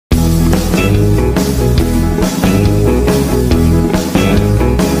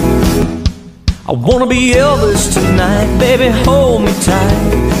I wanna be Elvis tonight, baby, hold me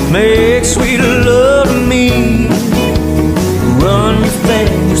tight. Make sweet love to me. Run your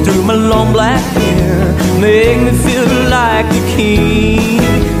fingers through my long black hair. Make me feel like the king.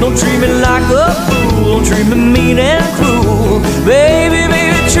 Don't treat me like a fool, don't treat me mean and cruel. Baby,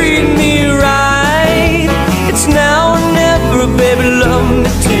 baby, treat me right. It's now or never, baby, love me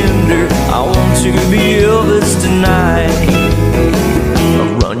tender. I want to be Elvis tonight.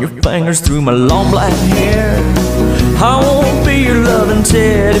 Run your fingers through my long black hair. I won't be your loving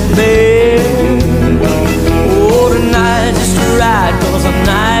teddy bear. Oh, tonight's just right, 'cause the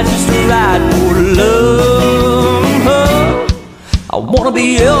night's just right for love. I wanna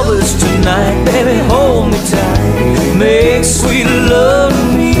be Elvis tonight, baby, hold me tight. Make sweet love to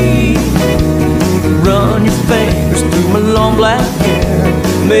me. Run your fingers through my long black hair.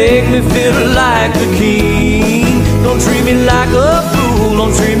 Make me feel like the king. Don't treat me like a fool,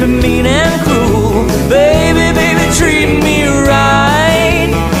 don't treat me mean and cruel. Baby, baby, treat me right.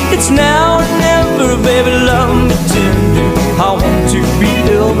 It's now or never, baby, love me tender. I want to be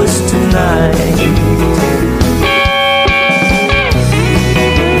Elvis tonight.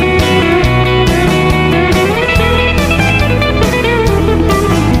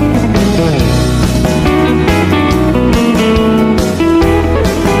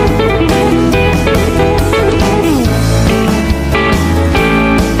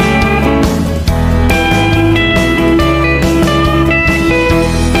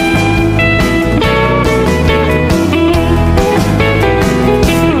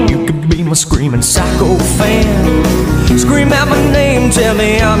 Screaming psycho fan, scream out my name, tell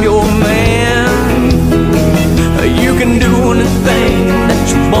me I'm your man. You can do anything that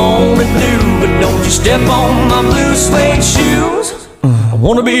you wanna do, but don't you step on my blue suede shoes. I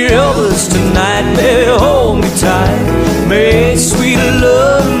wanna be Elvis tonight, baby, hold me tight. Make sweet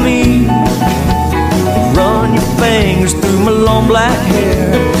love me. Run your fingers through my long black hair.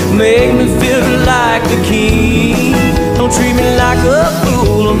 Make me feel like the king. Don't treat me like a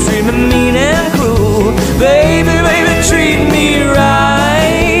fool, don't treat me mean and cruel. Baby, baby, treat me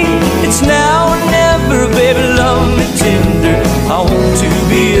right. It's now or never, baby, love me tender. I want to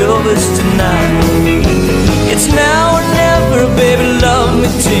be Elvis tonight. It's now or never, baby, love me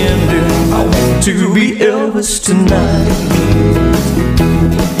tender. I want to be Elvis tonight.